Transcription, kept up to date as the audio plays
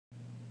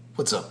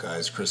What's up,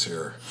 guys? Chris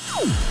here.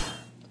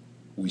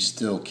 We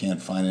still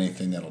can't find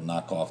anything that'll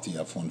knock off the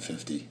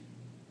F-150,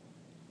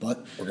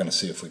 but we're going to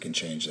see if we can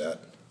change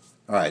that.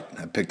 Alright,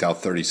 I picked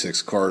out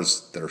 36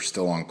 cars that are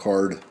still on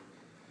card,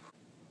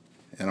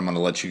 and I'm going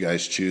to let you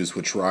guys choose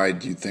which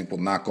ride you think will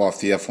knock off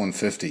the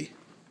F-150.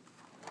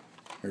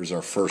 Here's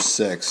our first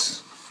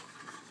 6.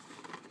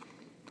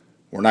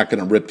 We're not going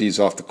to rip these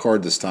off the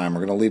card this time.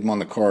 We're going to leave them on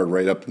the card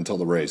right up until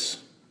the race.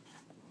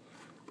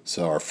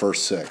 So our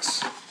first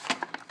 6.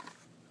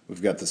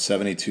 We've got the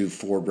 72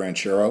 Ford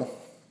Ranchero.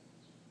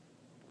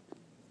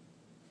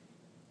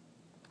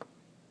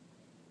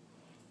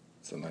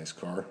 It's a nice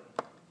car.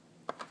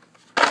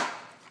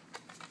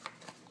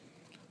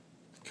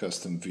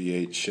 Custom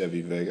V8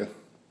 Chevy Vega.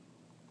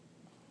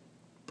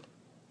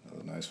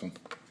 Another nice one.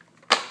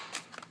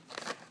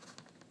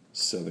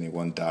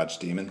 71 Dodge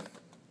Demon.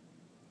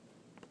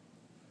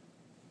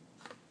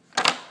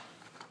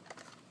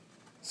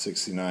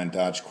 69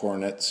 Dodge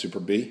Coronet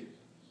Super B.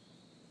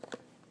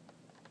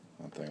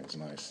 That thing is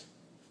nice.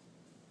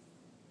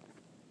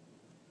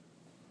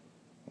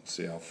 Let's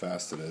see how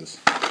fast it is.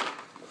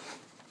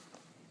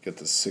 Got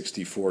the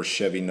 64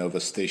 Chevy Nova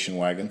Station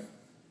Wagon.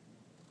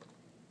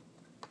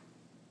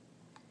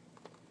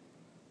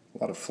 A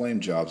lot of flame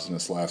jobs in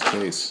this last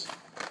case.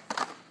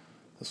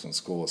 This one's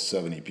cool, a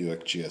 70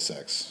 Buick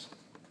GSX.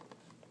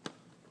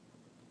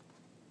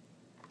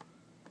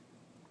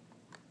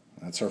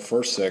 That's our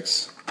first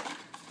 6.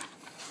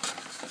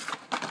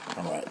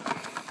 Alright,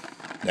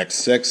 next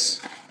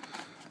 6.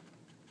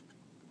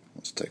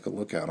 Let's take a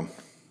look at them.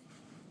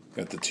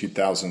 Got the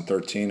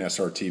 2013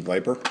 SRT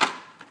Viper,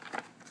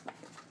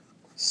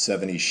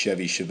 70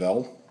 Chevy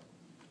Chevelle,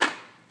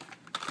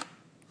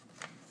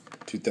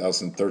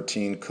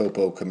 2013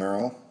 Copo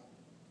Camaro,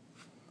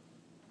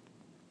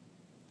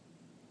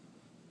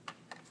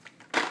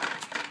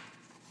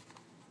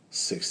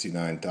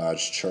 '69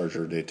 Dodge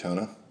Charger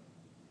Daytona,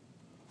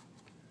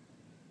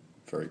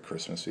 very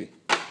Christmassy,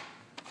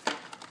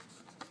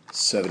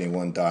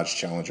 71 Dodge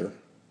Challenger,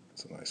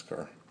 it's a nice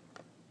car,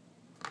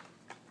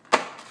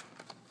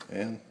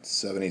 and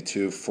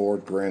 72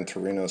 Ford Gran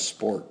Torino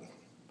Sport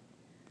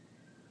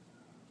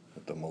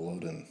with the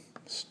Meloden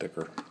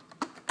sticker.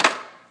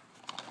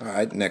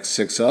 Alright, next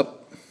 6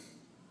 up.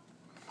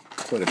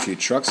 Quite a few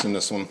trucks in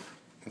this one,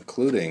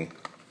 including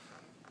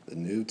the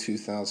new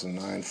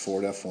 2009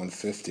 Ford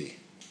F-150.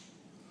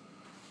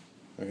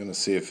 We're going to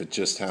see if it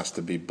just has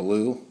to be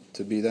blue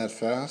to be that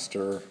fast,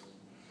 or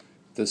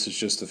this is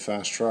just a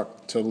fast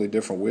truck, totally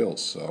different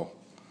wheels, so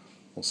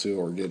we'll see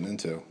what we're getting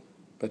into.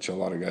 Bet you a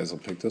lot of guys will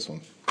pick this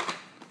one.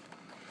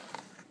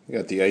 We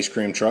got the ice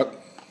cream truck.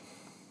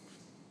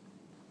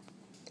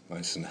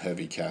 Nice and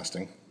heavy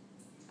casting.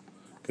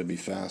 Could be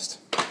fast.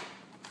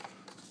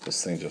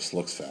 This thing just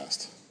looks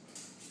fast.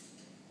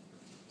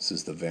 This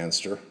is the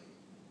Vanster.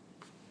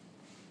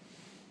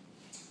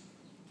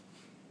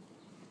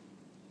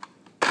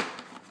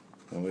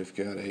 And we've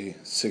got a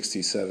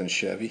 67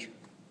 Chevy.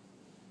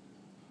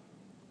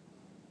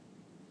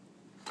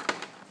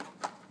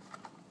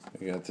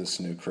 We got this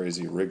new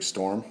crazy Rig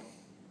Storm.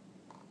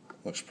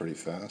 Looks pretty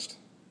fast.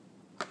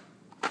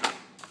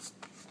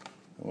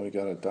 And we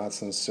got a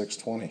Datsun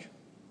 620.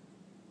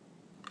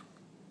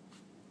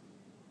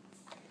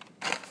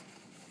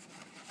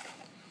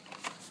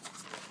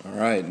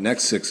 Alright,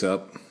 next 6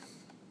 up.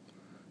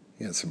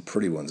 You got some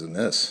pretty ones in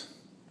this.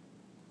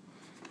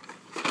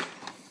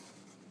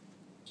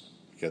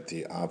 You got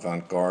the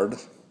Avant-Garde.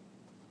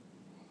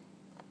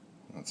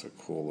 That's a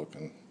cool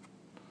looking,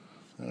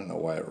 I don't know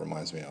why it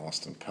reminds me of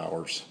Austin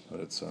Powers, but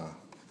it's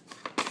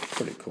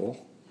pretty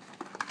cool.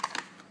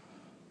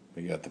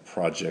 We got the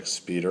Project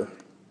Speeder.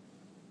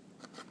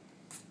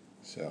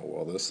 See how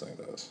well this thing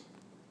does.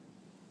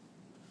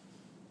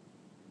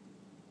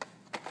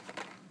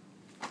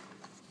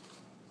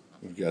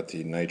 We've got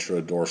the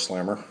Nitro Door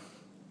Slammer.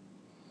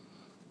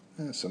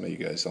 Some of you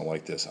guys don't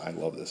like this. I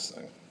love this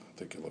thing. I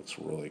think it looks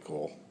really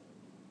cool.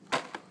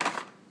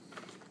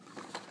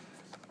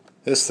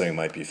 This thing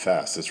might be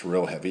fast. It's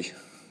real heavy.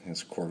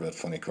 It's a Corvette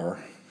funny car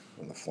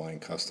from the Flying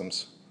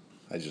Customs.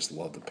 I just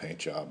love the paint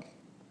job.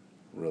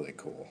 Really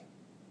cool.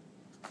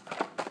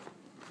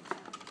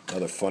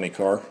 Another funny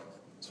car.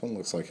 This one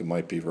looks like it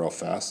might be real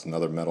fast.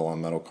 Another metal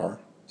on metal car.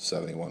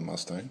 71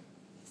 Mustang.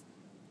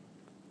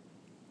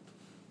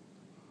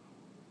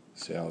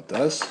 See how it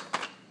does.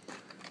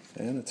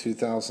 And a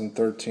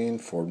 2013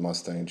 Ford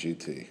Mustang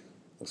GT.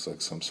 Looks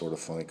like some sort of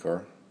funny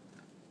car.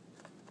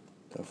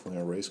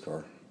 Definitely a race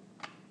car.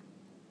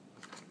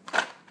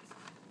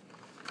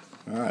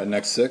 Alright,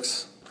 next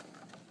 6.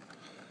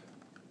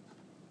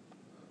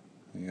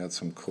 You got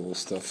some cool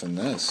stuff in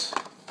this,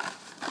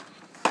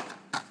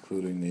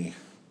 including the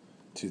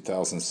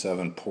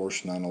 2007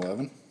 Porsche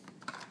 911.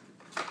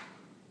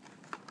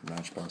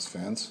 Matchbox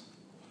fans.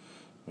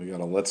 We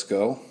got a Let's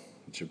Go,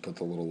 which you put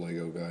the little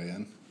Lego guy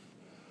in.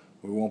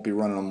 We won't be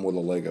running them with a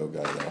Lego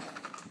guy though.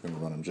 We're going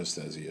to run him just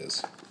as he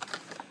is.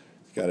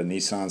 Got a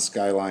Nissan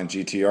Skyline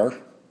GTR.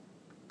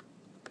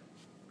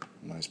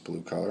 Nice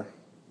blue color.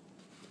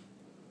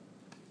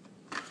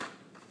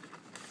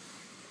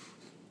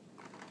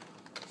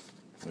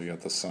 We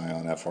got the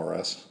Scion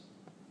FRS.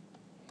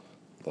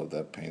 Love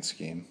that paint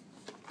scheme.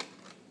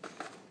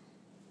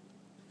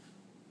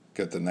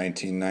 Got the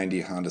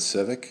 1990 Honda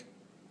Civic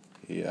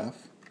EF.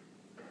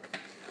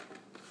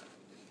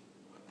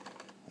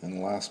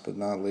 And last but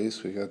not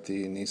least, we got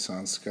the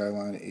Nissan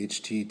Skyline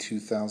HT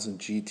 2000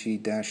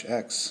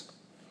 GT-X.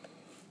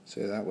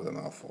 Say that with a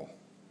mouthful.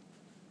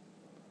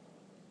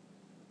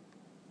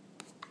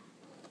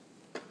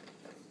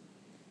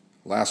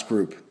 Last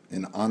group,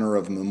 in honor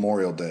of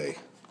Memorial Day,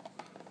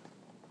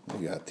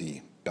 we got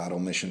the Battle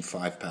Mission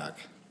 5-pack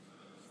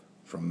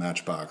from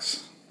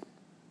Matchbox.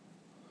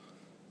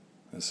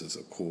 This is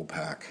a cool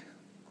pack.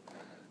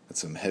 Got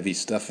some heavy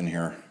stuff in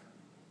here.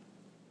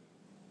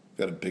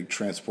 Got a big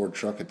transport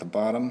truck at the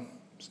bottom,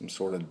 some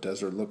sort of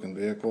desert looking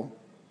vehicle.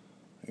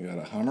 You got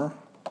a Hummer.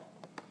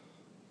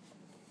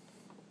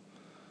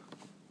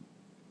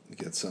 You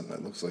got something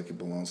that looks like it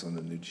belongs on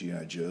the new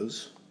G.I.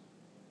 Joes.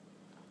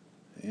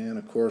 And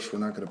of course we're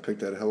not going to pick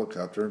that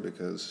helicopter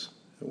because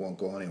it won't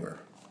go anywhere.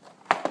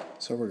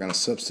 So we're going to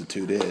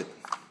substitute it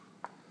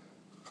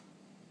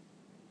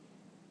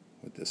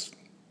with this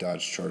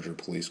Dodge Charger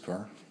police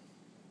car.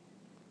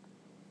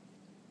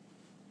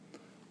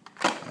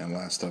 And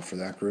last up for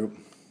that group,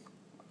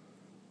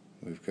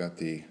 we've got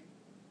the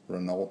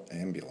Renault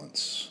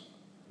ambulance.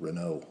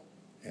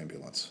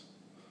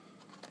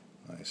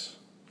 Nice.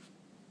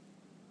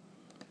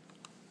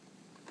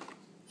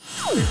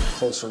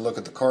 Closer look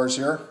at the cars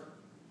here.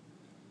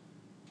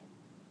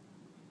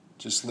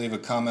 Just leave a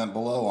comment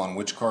below on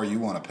which car you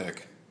want to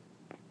pick.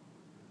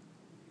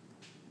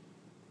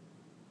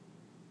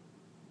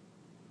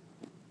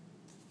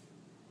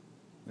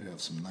 We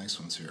have some nice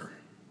ones here.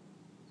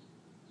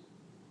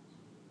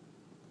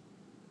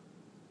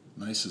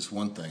 Nice is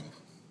one thing,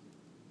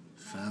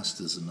 fast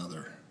is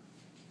another.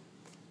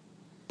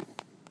 That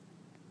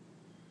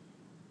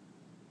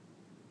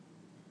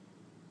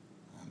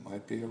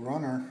might be a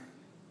runner.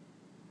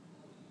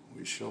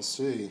 We shall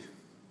see.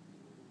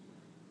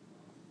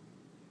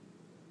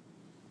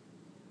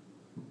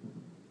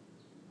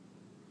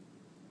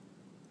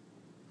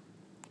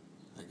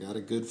 I got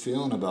a good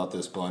feeling about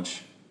this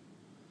bunch.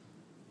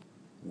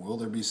 Will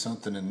there be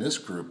something in this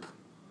group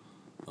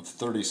of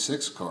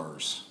 36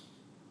 cars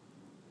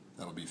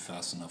that'll be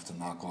fast enough to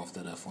knock off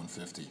that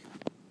F-150?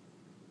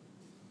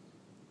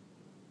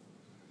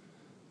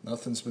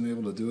 Nothing's been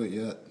able to do it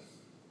yet.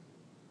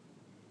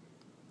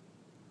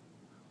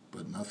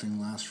 But nothing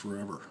lasts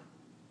forever.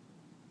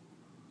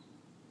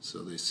 So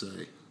they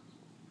say.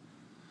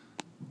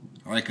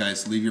 Alright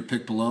guys, leave your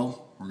pick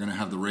below. We're going to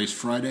have the race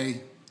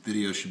Friday.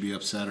 Video should be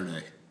up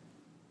Saturday.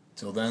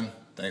 Till then,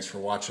 thanks for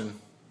watching.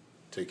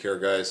 Take care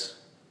guys.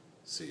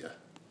 See ya.